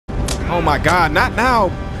Oh my God, not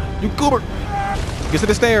now. You goober. Get to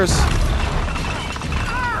the stairs.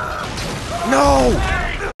 No.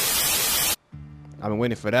 I've been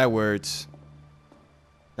waiting for that words.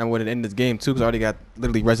 I'm going to end this game too because I already got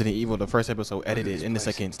literally Resident Evil, the first episode, edited in the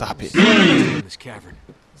second. Stop it. This cavern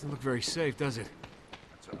doesn't look very safe, does it?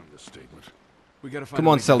 That's an understatement. We gotta find. Come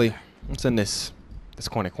on, Sully. Let's end this. This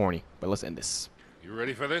corny, but let's end this. You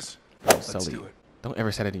ready for this? Sully, do it. don't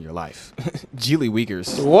ever say that in your life. Geely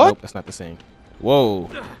Weakers. What? Nope, that's not the same. Whoa.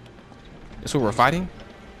 That's what we're fighting?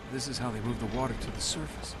 This is how they move the water to the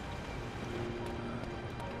surface.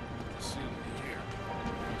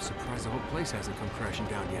 I'm surprised the whole place hasn't come crashing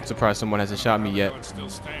down yet. Surprised someone hasn't shot me yet. Still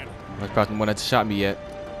standing. I'm surprised someone hasn't shot me yet.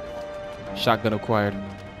 Shotgun acquired.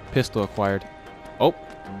 Pistol acquired. Oh.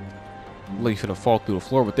 Look, you should have fall through the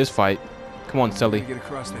floor with this fight. Come on, Sully. Get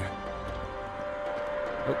across there.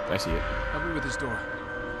 Oh, I see it. Help me with this door.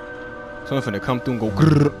 Someone's finna come through and go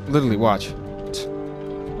grrr. Literally, watch.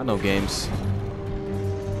 I know games.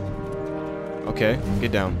 Okay,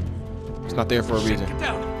 get down. It's not there for a reason. Get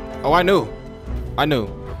down. Oh, I knew. I knew.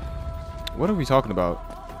 What are we talking about?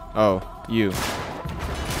 Oh, you.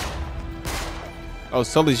 Oh,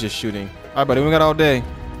 Sully's just shooting. All right, buddy, we got all day.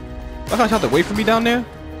 That's not have to wait for me down there.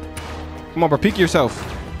 Come on, bro. Peek yourself.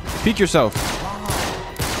 Peek yourself.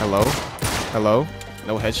 Hello? Hello?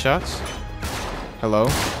 No headshots? Hello?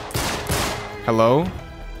 Hello?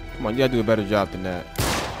 Come on, you gotta do a better job than that.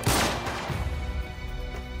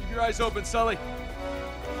 Keep your eyes open, Sully.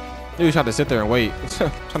 You just have to sit there and wait.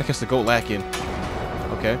 Trying to catch the goat lacking.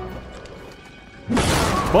 Okay.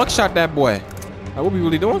 Buckshot that boy. Like, what we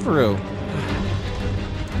really doing for real?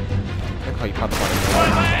 Look how you popped up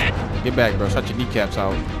on it. Get back, bro. Shut your kneecaps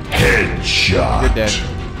out. Headshot. You're dead.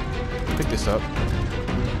 Pick this up.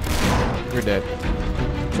 You're dead.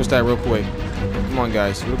 Switch that real quick. Come on,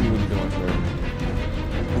 guys. What are we really doing for real?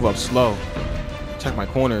 Move up slow. Check my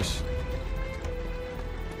corners.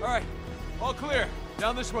 All right, all clear.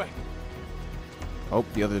 Down this way. Oh,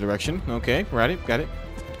 the other direction. Okay, got it. Got it.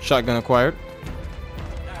 Shotgun acquired.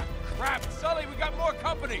 Ah, crap, Sully, we got more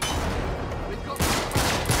company.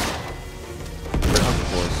 Of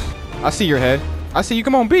course. I see your head. I see you.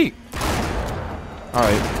 Come on, beat. All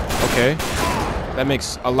right. Okay. That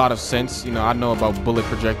makes a lot of sense. You know, I know about bullet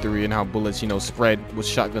trajectory and how bullets, you know, spread with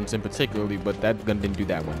shotguns in particularly, but that gun didn't do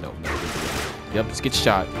that one. No. Yep, let's get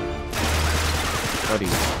shot. Buddy.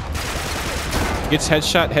 Gets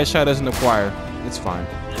headshot. Headshot doesn't acquire. It's fine.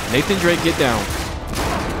 Nathan Drake, get down.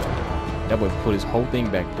 That boy put his whole thing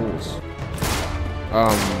back. Fools.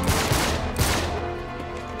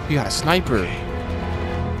 He got a sniper.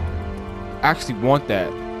 I actually want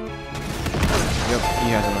that. Yep, he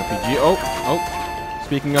has an RPG. Oh.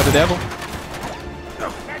 Speaking of the devil.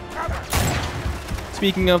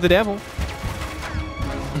 Speaking of the devil.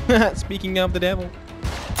 Speaking of the devil.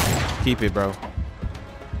 Keep it, bro.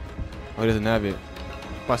 Oh, he doesn't have it.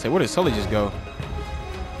 I say, where did Sully just go?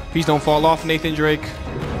 Please don't fall off, Nathan Drake.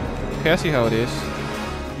 Okay, I see how it is.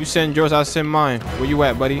 You send yours, I send mine. Where you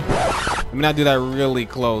at, buddy? Let me not do that really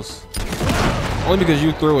close. Only because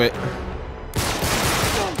you threw it.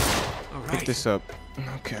 Pick this up.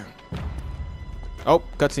 Okay. Oh,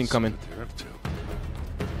 cutscene coming.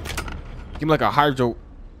 Give me like a hydro.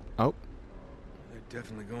 Oh. They're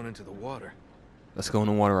definitely going into the water. Let's go in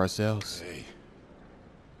the water ourselves. Hey.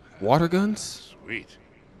 Water guns? Sweet.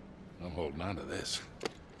 I'm holding on to this.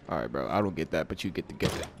 All right, bro. I don't get that, but you get to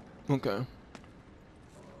get it. Okay.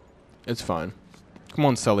 It's fine. Come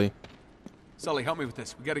on, Sully. Sully, help me with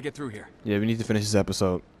this. We got to get through here. Yeah, we need to finish this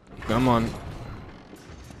episode. Come on.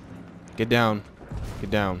 Get down.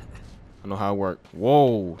 Get down. I know how it works.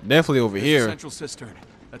 Whoa. Definitely over There's here. the central cistern.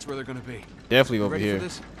 That's where they're going to be. Definitely You over ready here. for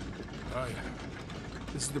this? Oh, yeah.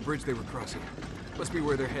 This is the bridge they were crossing. Must be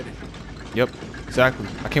where they're headed. Yep. Exactly.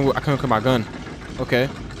 I can't look at my gun. Okay.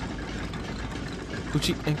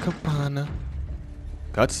 Gucci and Cabana.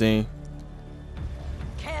 Cutscene.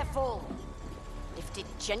 Careful. Lift it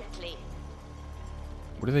gently.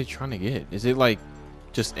 What are they trying to get? Is it like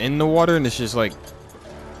just in the water and it's just like,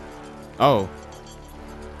 oh,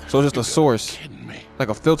 so it's just a source, Kidding me. like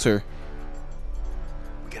a filter.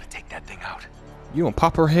 We got to take that thing out. You gonna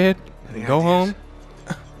pop her head and Any go ideas? home?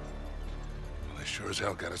 Well, they sure as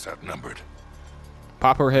hell got us outnumbered.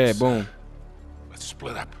 Pop her head, boom. Let's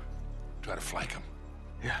split up. Try to flank them.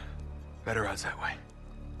 Yeah, better odds that way.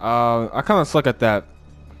 I kind of suck at that.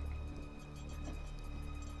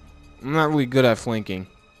 I'm not really good at flanking.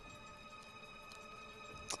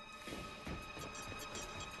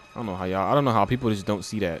 I don't know how y'all. I don't know how people just don't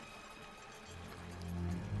see that.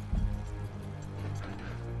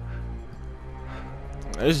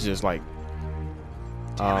 This is just like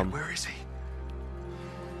Where is he?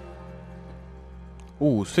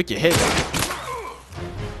 Ooh, stick your head.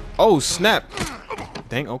 Oh, snap.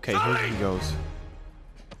 Dang, okay, here he goes.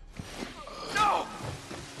 No!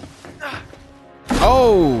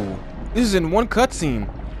 Oh, this is in one cutscene.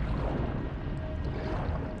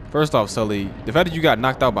 First off, Sully, the fact that you got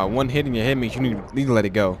knocked out by one hit in your head means you need to let it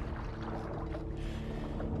go.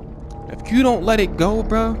 If you don't let it go,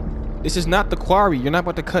 bro, this is not the quarry. You're not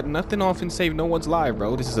about to cut nothing off and save no one's life,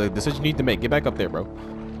 bro. This is a decision you need to make. Get back up there, bro.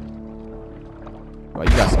 Oh, you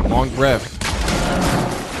got some long breath.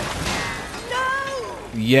 No!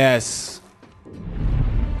 Yes.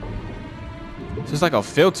 This is like a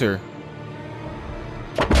filter.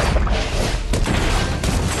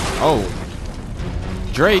 Oh.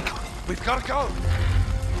 Drake. We've got to go.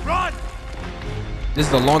 Run! This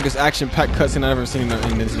is the longest action-packed cutscene I've ever seen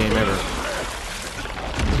in this game ever.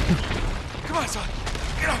 Come on, son.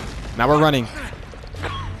 Get up. Now we're running.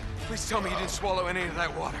 Please tell me you didn't swallow any of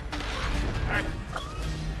that water.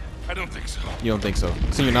 I don't think so. You don't think so?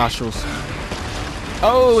 It's in your nostrils.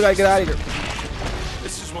 Oh, we gotta get out of here.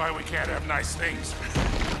 This is why we can't have nice things.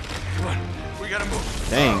 Come on, we gotta move.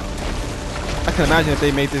 Dang. I can imagine if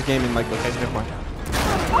they made this game in like location. Never mind.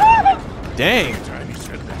 Dang. Time you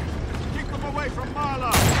said that. Keep them away from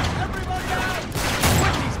Marlowe. Everybody out!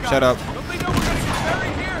 What these guys? Shut up. Don't they know we're gonna get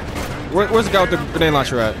buried here? Where's the guy with the grenade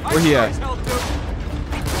launcher at? Where he at?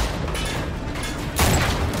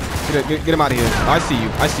 Get him out of here. I see you.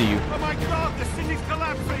 I see you. Oh my God! The city's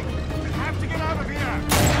collapsing. We have to get out of here.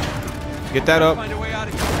 Get that up. Find a way out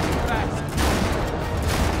of here fast.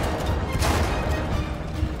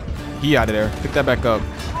 He out of there. Pick that back up.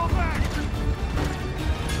 Fall back.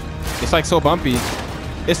 It's like so bumpy.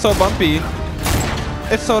 It's so bumpy.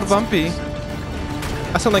 It's so bumpy.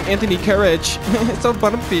 I sound like Anthony Carriage. It's so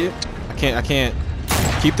bumpy. I can't.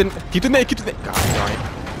 Keep the net. God darn it.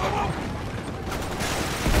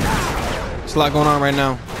 There's a lot going on right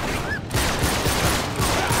now.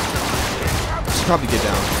 Should probably get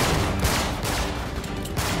down.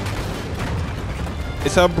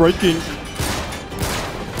 It's breaking.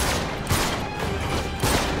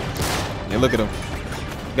 Hey, look at him.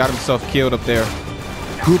 Got himself killed up there.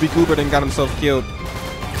 Gooby Goober then got himself killed.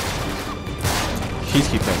 Please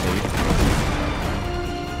keep that maybe.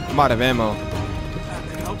 I'm out of ammo.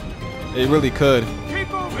 It really could. Keep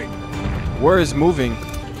moving. Where is moving?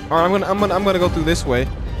 All right, I'm gonna go through this way.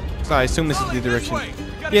 So I assume this is the direction.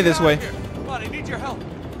 Yeah, this way. Come on, I need your help.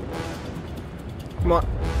 Come on.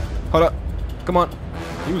 Hold up. Come on.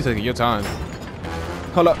 You be taking your time.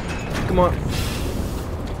 Hold up. Come on.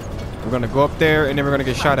 We're gonna go up there and then we're gonna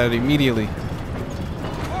get shot at immediately.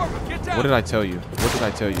 What did I tell you? What did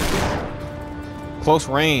I tell you? Close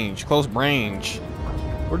range. Close range.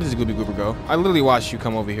 Where does the Gooby Goober go? I literally watched you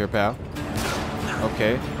come over here, pal.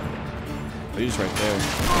 Okay. Oh, you're just right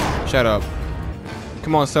there. Shut up.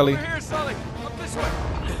 Come on, Sully. Over here, Sully. Up this way.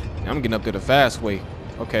 I'm getting up there the fast way.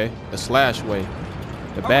 Okay. The slash way.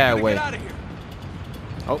 The bad way. Get out of here.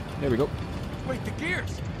 Oh, there we go. Wait, the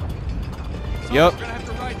gears. So Yup. we're gonna have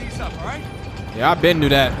to ride these up, all right? Yeah, I've been knew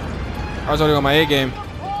that. I was already on my A game.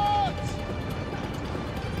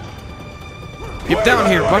 Get down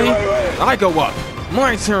here, buddy. I go up.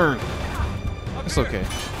 My turn. It's okay.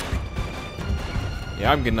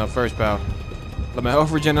 Yeah, I'm getting up first, pal. Let my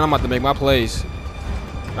health regen and I'm about to make my plays.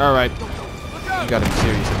 All right. You gotta be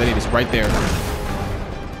serious. That is right there.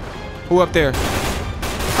 Who up there?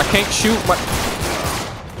 I can't shoot, but...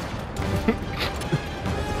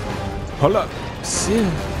 Hold up. Shit.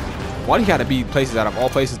 Why do you gotta be places out of all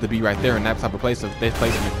places to be right there in that type of place of this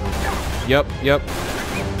placement? Yep.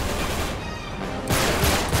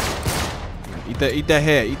 Eat that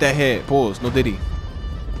head. Pulls. No diddy.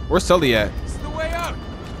 Where's Sully at? This is the way out.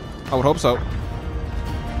 I would hope so.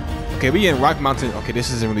 Okay, we in Rock Mountain. Okay, this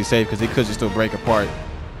isn't really safe because they could just still break apart.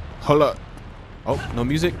 Hold up. Oh, no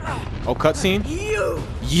music. Oh, cutscene.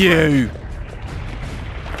 You.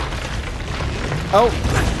 Oh.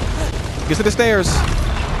 Get to the stairs.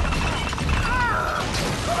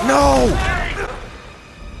 No.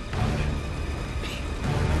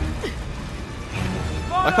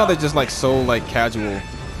 I thought they're just like so like casual.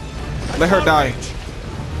 Let her die.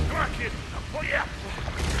 Come on, kid. I'll pull you up.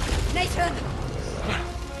 Nathan!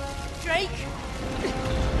 Drake!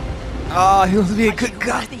 Ah, he was being a good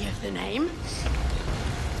guy. Worthy of the name.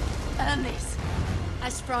 Earn this,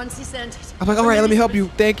 as Francis earned it. I'm like, all right, let me help you.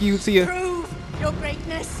 Thank you. See ya. Prove your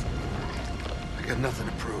greatness. I got nothing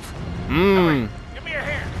to prove. Mmm. Give me a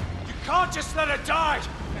hand. You can't just let her die.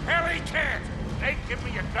 The hell he can't. They give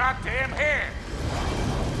me your goddamn hand.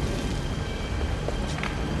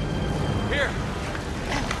 Here.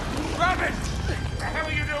 Grab it. the hell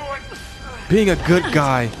are you doing? Being a good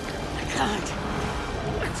guy. I can't.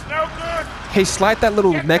 It's no good. Hey, slide that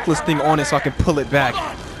little necklace thing on it so I can pull it back.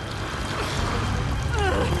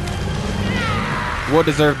 Will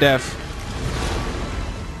deserve death.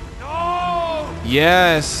 No!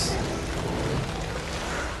 Yes.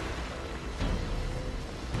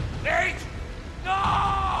 Nate!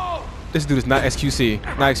 No! This dude is not SQC.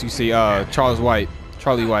 Not XQC. Charles White.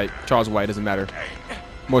 Charlie White. Charles White. Doesn't matter.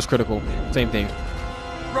 Most critical. Same thing.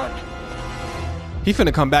 Run! He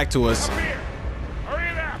finna come back to us. Come here! Hurry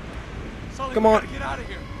it up! Sully, Come we on. gotta get out of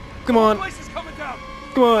here. Come on. The place is coming down.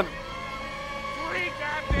 Come on. 3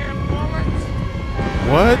 goddamn bullets.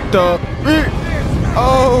 What the?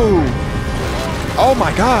 Oh. Oh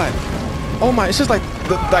my God. Oh my. It's just like 2.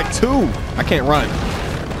 I can't run.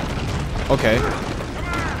 Okay.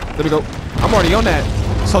 There we go. I'm already on that.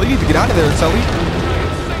 Sully, you need to get out of there, Sully.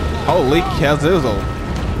 Holy Kazizzle.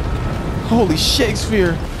 Holy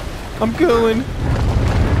Shakespeare. I'm going.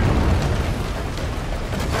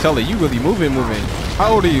 Sully, you really moving.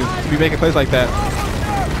 How old are you to be making plays like that?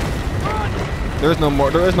 There is no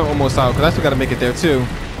almost out because I still got to make it there too.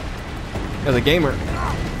 As a gamer.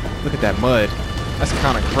 Look at that mud. That's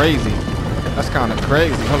kind of crazy. That's kind of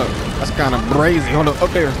crazy. Hold up. That's kind of crazy. Hold up.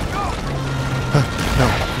 Up there.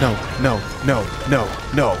 No.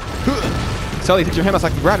 Sully, put your hand out so I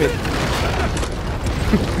can grab it.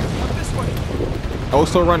 Oh,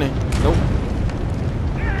 still running. Nope.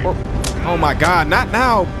 Oh my God, not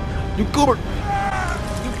now. You goober.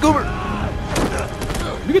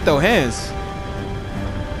 You get those hands.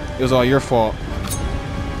 It was all your fault.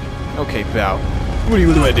 Okay, pal. What are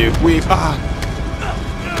you gonna do? Weave.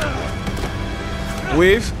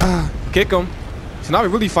 Weave. Kick him. So now we're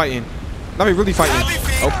really fighting.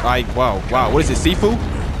 Oh, wow. What is it, seafood?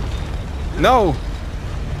 No.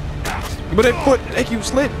 But that foot, thank you,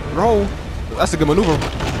 slit, roll. That's a good maneuver.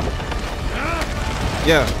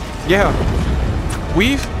 Yeah.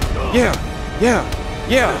 Weave. Yeah.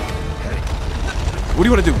 What do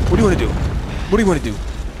you want to do?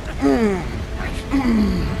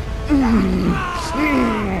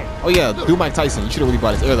 Oh yeah, do Mike Tyson. You should have really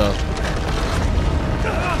brought his ear though.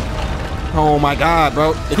 Oh my God,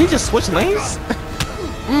 bro. Did he just switch lanes?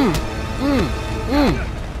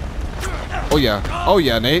 Oh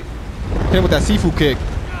yeah, Nate. Hit him with that seafood kick.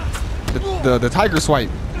 The tiger swipe.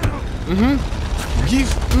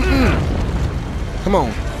 Come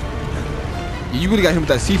on. You really got him with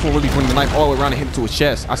that seafood, really bring the knife all the way around and hit him to his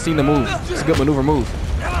chest. I seen the move. It's a good maneuver move.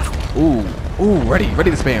 Ooh, ready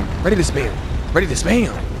to spam. Ready to spam.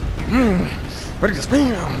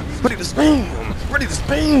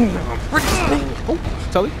 Oh,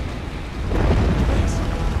 Sully.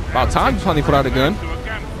 About time you finally put out a gun.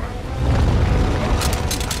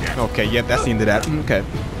 Okay, yep, that's the end of that. Okay.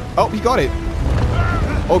 Oh, he got it.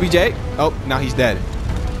 OBJ. Oh, now he's dead.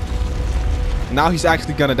 Now he's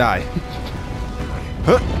actually gonna die.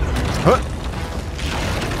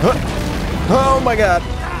 Oh my God.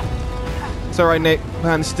 It's alright, Nate.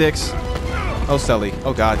 Behind the sticks. Oh, Sully.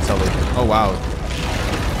 Oh God, Sully. Oh wow.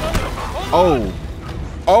 Oh.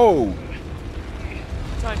 Oh,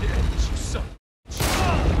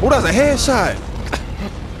 that's a headshot.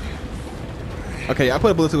 Okay, I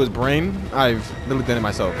put a bullet to his brain. I've literally done it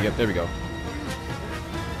myself. Yep, there we go.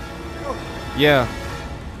 Yeah.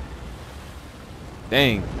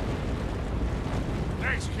 Dang.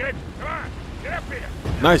 Nice, kid. Come on. Get up here.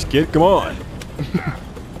 Nice, kid. Come on.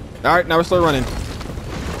 All right, now we're slow running.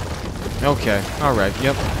 Okay. All right.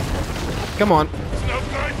 Yep. Come on. It's no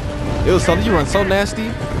good. Ew, Sully, you run so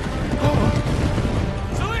nasty.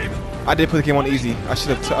 Sully! I did put the game on easy. I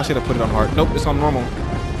should have put it on hard. Nope, it's on normal.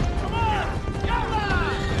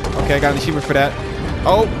 Okay, I got an achievement for that.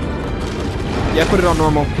 Oh. Yeah, put it on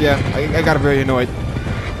normal. Yeah, I got very annoyed.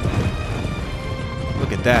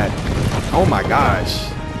 Look at that. Oh my gosh.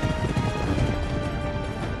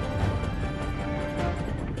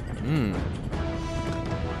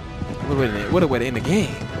 What a way to end the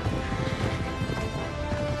game.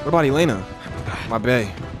 What about Elena? My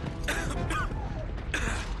bae.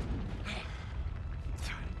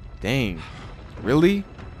 Dang. Really?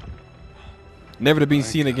 Never to be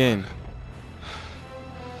seen again.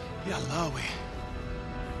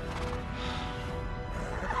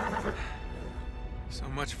 So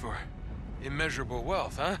much for immeasurable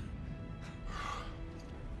wealth, huh?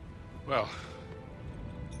 Well,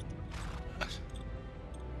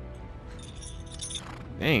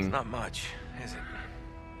 Dang. Not much, is it?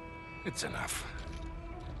 it's enough.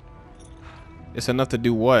 It's enough to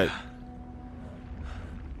do what?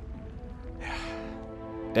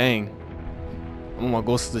 Dang. I'm on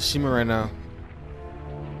Ghost of Tsushima right now.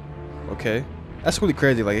 Okay. That's really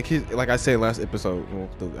crazy. Like I said last episode, well,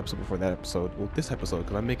 the episode before that episode, well, this episode,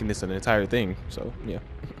 because I'm making this an entire thing. So yeah,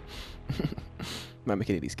 I'm not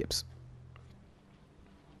making any skips.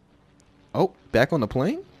 Oh, back on the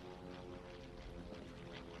plane.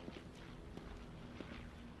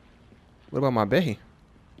 What about my bay?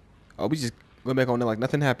 Oh, we just go back on there like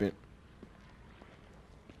nothing happened.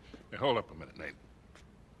 Hey, hold up a minute, Nate.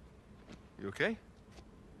 You okay?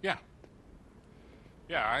 Yeah.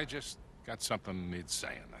 Yeah, I just got something needs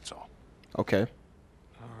saying, that's all. Okay.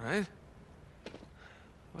 All right.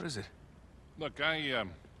 What is it? Look, I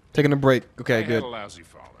Taking a break. Okay, good. had a lousy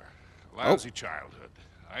father. A lousy childhood.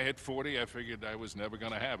 I hit 40, I figured I was never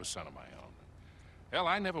gonna have a son of my own. Hell,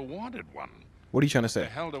 I never wanted one. What are you trying to The say?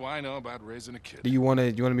 hell do I know about raising a kid? Do you want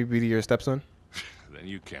me to be your stepson? Then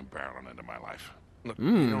you can't barrel into my life. Look,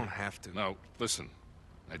 you don't have to. No, listen,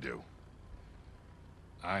 I do.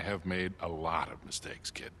 I have made a lot of mistakes,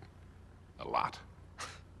 kid. A lot.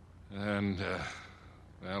 And,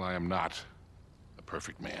 well, I am not a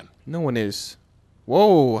perfect man. No one is.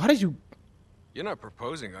 Whoa, how did you... You're not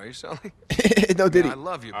proposing, are you, Sully? No, did he? I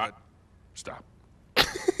love you, but Stop.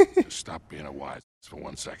 Just stop being a wise for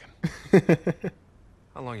 1 second.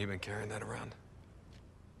 how long you been carrying that around?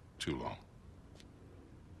 Too long.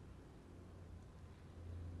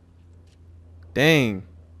 Dang.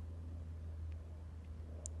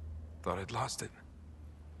 Thought I'd lost it.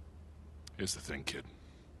 Here's the thing, kid.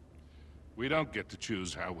 We don't get to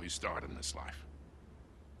choose how we start in this life.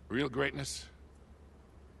 Real greatness,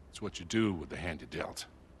 it's what you do with the hand you dealt.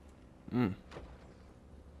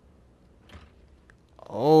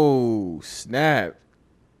 Oh, snap.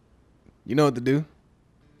 You know what to do?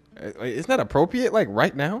 It's not appropriate, like,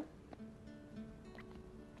 right now?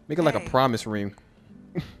 Make it like a promise ring.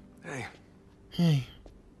 Hey, Hey.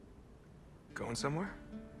 going somewhere?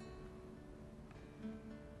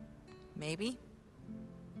 Maybe.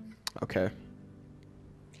 Okay.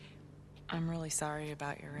 I'm really sorry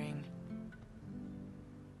about your ring.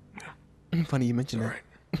 Funny you It's mentioned all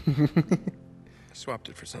that. right. I swapped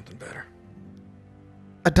it for something better.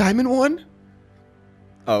 A diamond one?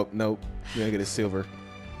 Oh, nope. You're gonna get a silver.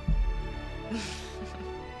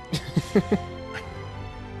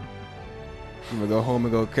 I'm gonna go home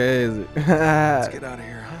and go crazy. Let's get out of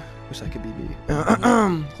here, huh? Wish I could be me.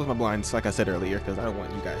 Close my blinds, like I said earlier, because I don't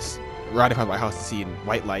want you guys riding past my house to see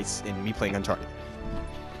white lights and me playing Uncharted.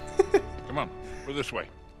 Come on, we're this way.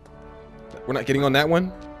 We're not getting on that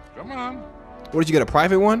one? Come on, What, did you get a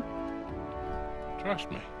private one? trust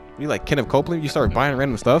me. You like Kenneth Copeland? You started buying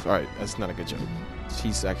random stuff? Alright, that's not a good joke.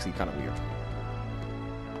 She's actually kind of weird.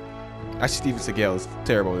 Actually, Steven Seagal is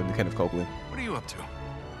terrible than Kenneth Copeland. What are you up to?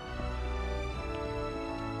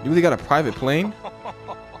 You really got a private plane?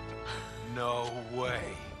 No way.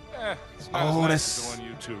 It's not Oh, as nice that's as the one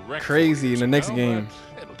you two wrecked crazy 4 in the years next ago, game.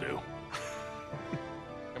 but it'll do.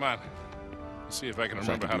 Come on. Let's see if I can Wish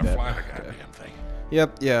I remember could how do to that. fly the Okay. goddamn thing.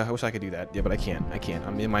 Yep, yeah, I wish I could do that. Yeah, but I can't.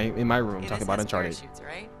 I'm in my room It talking is about has Uncharted. parachutes,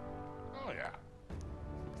 right? Oh, yeah.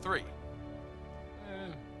 3.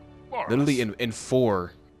 More or Literally less. in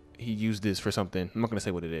 4, he used this for something. I'm not gonna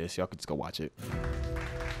say what it is. Y'all could just go watch it.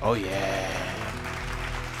 Oh yeah.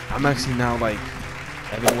 I'm actually now like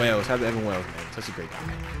Evan Wells. How's Evan Wells, man? Such a great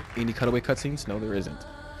guy. Any cutaway cutscenes? No, there isn't.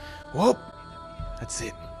 Whoop. That's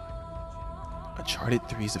it. Uncharted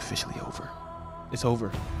 3 is officially over. It's over.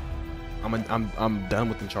 I'm done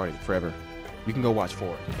with Uncharted forever. You can go watch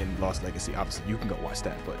 4 and Lost Legacy. Obviously, you can go watch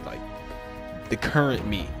that, but like the current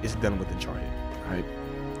me is done with Uncharted. All right.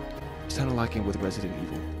 It's time to lock in with Resident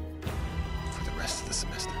Evil for the rest of the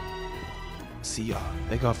semester. See y'all.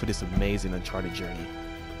 Thank y'all for this amazing Uncharted journey.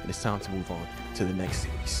 And it's time to move on to the next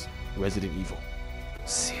series, Resident Evil.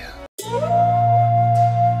 See ya.